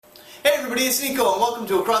Hey everybody, it's Nico and welcome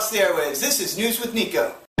to Across the Airwaves. This is News with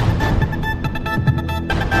Nico. We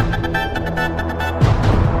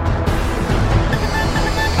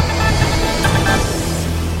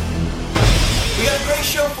got a great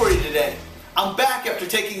show for you today. I'm back after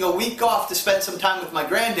taking a week off to spend some time with my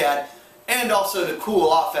granddad and also to cool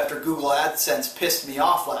off after Google AdSense pissed me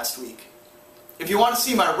off last week. If you want to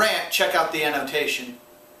see my rant, check out the annotation.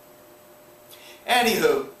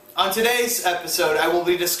 Anywho, on today's episode I will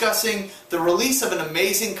be discussing the release of an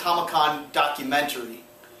amazing Comic-Con documentary,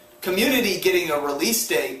 Community getting a release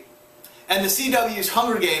date, and the CW's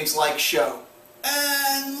Hunger Games-like show,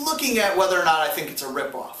 and looking at whether or not I think it's a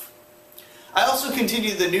ripoff. I also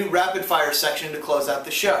continue the new rapid fire section to close out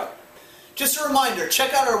the show. Just a reminder,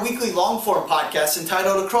 check out our weekly long-form podcast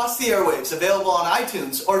entitled Across the Airwaves, available on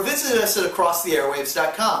iTunes, or visit us at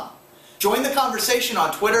acrosstheairwaves.com. Join the conversation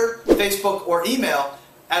on Twitter, Facebook, or email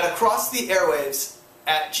at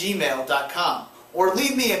acrosstheairwaves@gmail.com, or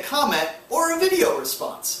leave me a comment or a video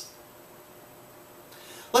response.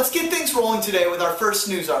 Let's get things rolling today with our first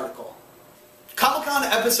news article. Comic-Con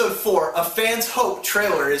Episode 4, A Fan's Hope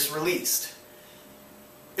trailer is released.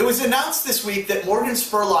 It was announced this week that Morgan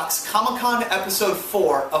Spurlock's Comic-Con Episode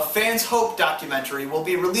 4, A Fan's Hope documentary will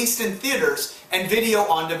be released in theaters and video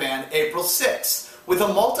on demand April 6th, with a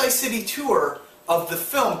multi-city tour of the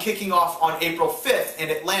film kicking off on April 5th in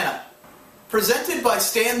Atlanta. Presented by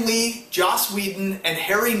Stan Lee, Joss Whedon, and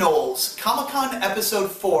Harry Knowles, Comic-Con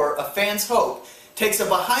Episode 4, A Fan's Hope, takes a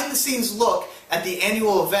behind-the-scenes look at the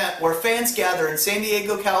annual event where fans gather in San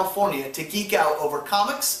Diego, California to geek out over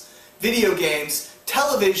comics, video games,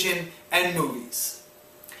 television, and movies.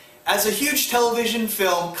 As a huge television,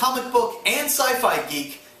 film, comic book, and sci-fi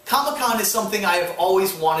geek, Comic-Con is something I have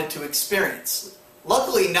always wanted to experience.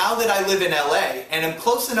 Luckily, now that I live in LA and am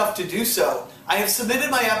close enough to do so, I have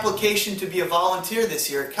submitted my application to be a volunteer this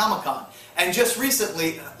year at Comic-Con, and just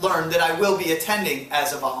recently learned that I will be attending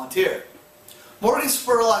as a volunteer. Morgan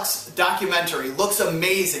Spurlock's documentary looks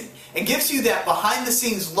amazing and gives you that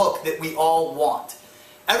behind-the-scenes look that we all want.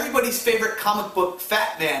 Everybody's favorite comic book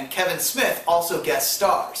fat man, Kevin Smith, also guest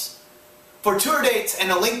stars. For tour dates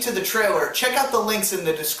and a link to the trailer, check out the links in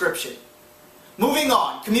the description. Moving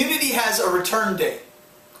on, Community has a return date.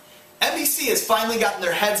 NBC has finally gotten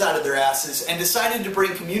their heads out of their asses and decided to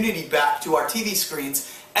bring Community back to our TV screens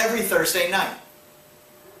every Thursday night.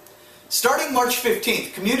 Starting March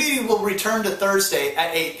 15th, Community will return to Thursday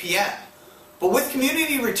at 8 p.m. But with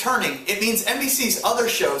Community returning, it means NBC's other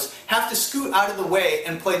shows have to scoot out of the way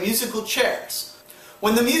and play musical chairs.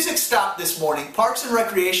 When the music stopped this morning, Parks and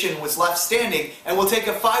Recreation was left standing and will take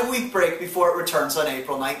a 5-week break before it returns on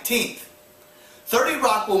April 19th. 30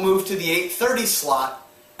 Rock will move to the 8:30 slot,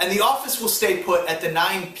 and The Office will stay put at the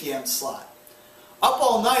 9 p.m. slot. Up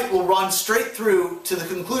All Night will run straight through to the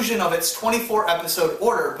conclusion of its 24-episode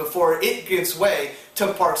order before it gives way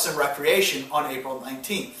to Parks and Recreation on April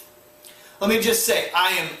 19th. Let me just say,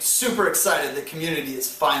 I am super excited that Community is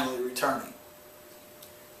finally returning.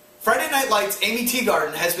 Friday Night Lights' Amy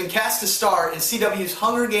Teagarden has been cast to star in CW's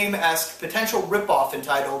Hunger Game-esque potential ripoff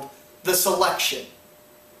entitled The Selection.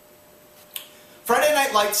 Friday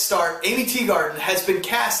Night Lights star Amy Teagarden has been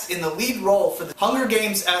cast in the lead role for the Hunger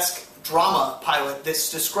Games-esque drama pilot that's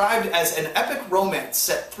described as an epic romance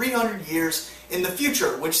set 300 years in the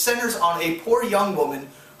future, which centers on a poor young woman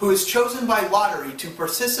who is chosen by lottery to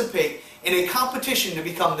participate in a competition to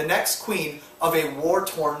become the next queen of a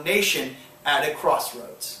war-torn nation at a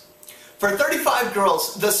crossroads. For 35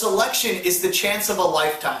 girls, The Selection is the chance of a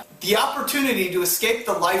lifetime, the opportunity to escape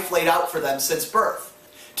the life laid out for them since birth.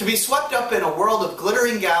 To be swept up in a world of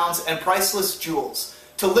glittering gowns and priceless jewels,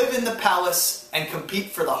 to live in the palace and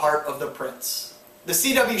compete for the heart of the prince. The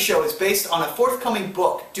CW show is based on a forthcoming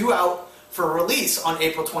book due out for release on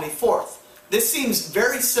April 24th. This seems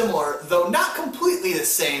very similar, though not completely the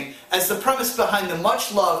same, as the premise behind the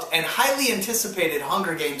much-loved and highly anticipated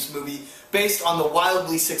Hunger Games movie based on the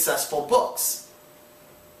wildly successful books.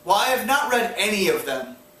 While I have not read any of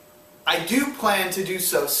them, I do plan to do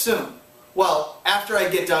so soon. Well, after I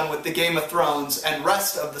get done with the Game of Thrones and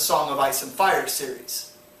rest of the Song of Ice and Fire series.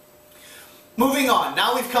 Moving on,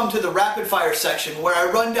 now we've come to the rapid fire section where I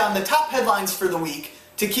run down the top headlines for the week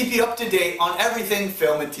to keep you up to date on everything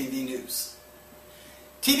film and TV news.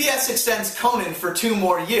 TBS extends Conan for 2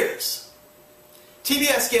 more years.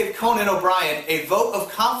 TBS gave Conan O'Brien a vote of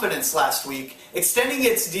confidence last week, extending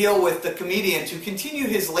its deal with the comedian to continue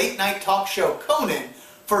his late-night talk show Conan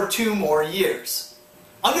for 2 more years.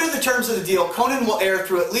 Under the terms of the deal, Conan will air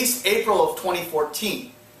through at least April of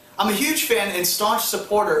 2014. I'm a huge fan and staunch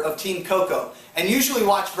supporter of Team Coco, and usually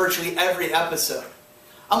watch virtually every episode.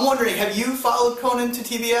 I'm wondering, have you followed Conan to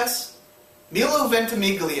TBS? Milo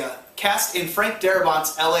Ventimiglia, cast in Frank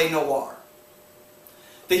Darabont's L.A. Noire.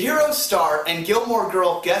 The hero star and Gilmore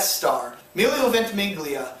Girl guest star, Milo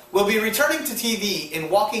Ventimiglia, will be returning to TV in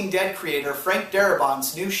Walking Dead creator Frank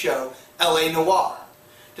Darabont's new show, L.A. Noire.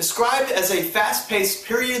 Described as a fast-paced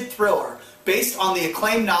period thriller based on the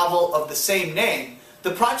acclaimed novel of the same name,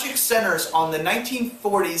 the project centers on the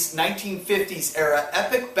 1940s-1950s era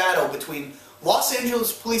epic battle between Los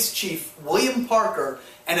Angeles Police Chief William Parker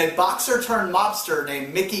and a boxer-turned-mobster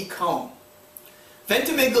named Mickey Cone.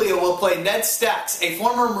 Ventimiglia will play Ned Stacks, a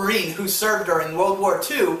former Marine who served during World War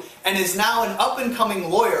II and is now an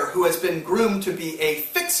up-and-coming lawyer who has been groomed to be a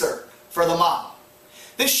fixer for the mob.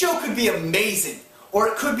 This show could be amazing, or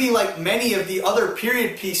it could be like many of the other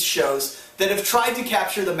period piece shows that have tried to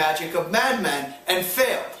capture the magic of Mad Men and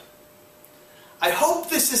failed. I hope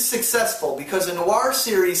this is successful because a noir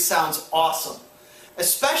series sounds awesome,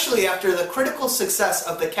 especially after the critical success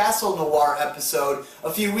of the Castle Noir episode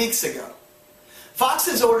a few weeks ago. Fox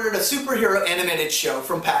has ordered a superhero animated show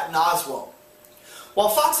from Patton Oswalt. While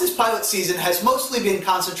Fox's pilot season has mostly been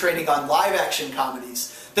concentrating on live-action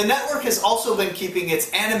comedies, the network has also been keeping its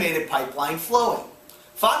animated pipeline flowing.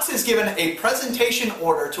 Fox has given a presentation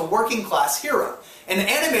order to Working Class Hero, an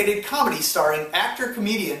animated comedy starring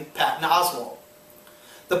actor-comedian Patton Oswalt.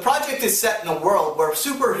 The project is set in a world where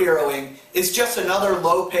superheroing is just another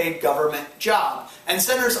low-paid government job and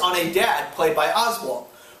centers on a dad played by Oswalt,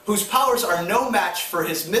 whose powers are no match for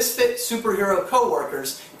his misfit superhero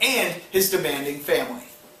co-workers and his demanding family.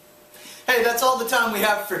 Hey, that's all the time we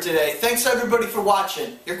have for today. Thanks everybody for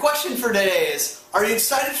watching. Your question for today is, are you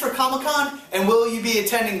excited for Comic-Con and will you be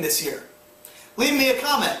attending this year? Leave me a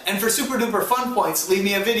comment, and for super duper fun points, leave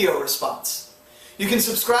me a video response. You can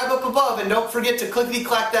subscribe up above and don't forget to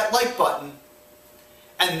clickety-clack that like button.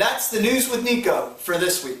 And that's the news with Nico for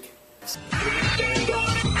this week.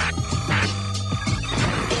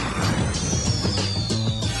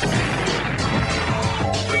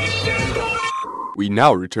 We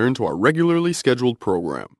now return to our regularly scheduled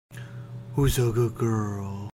program. Who's a good girl?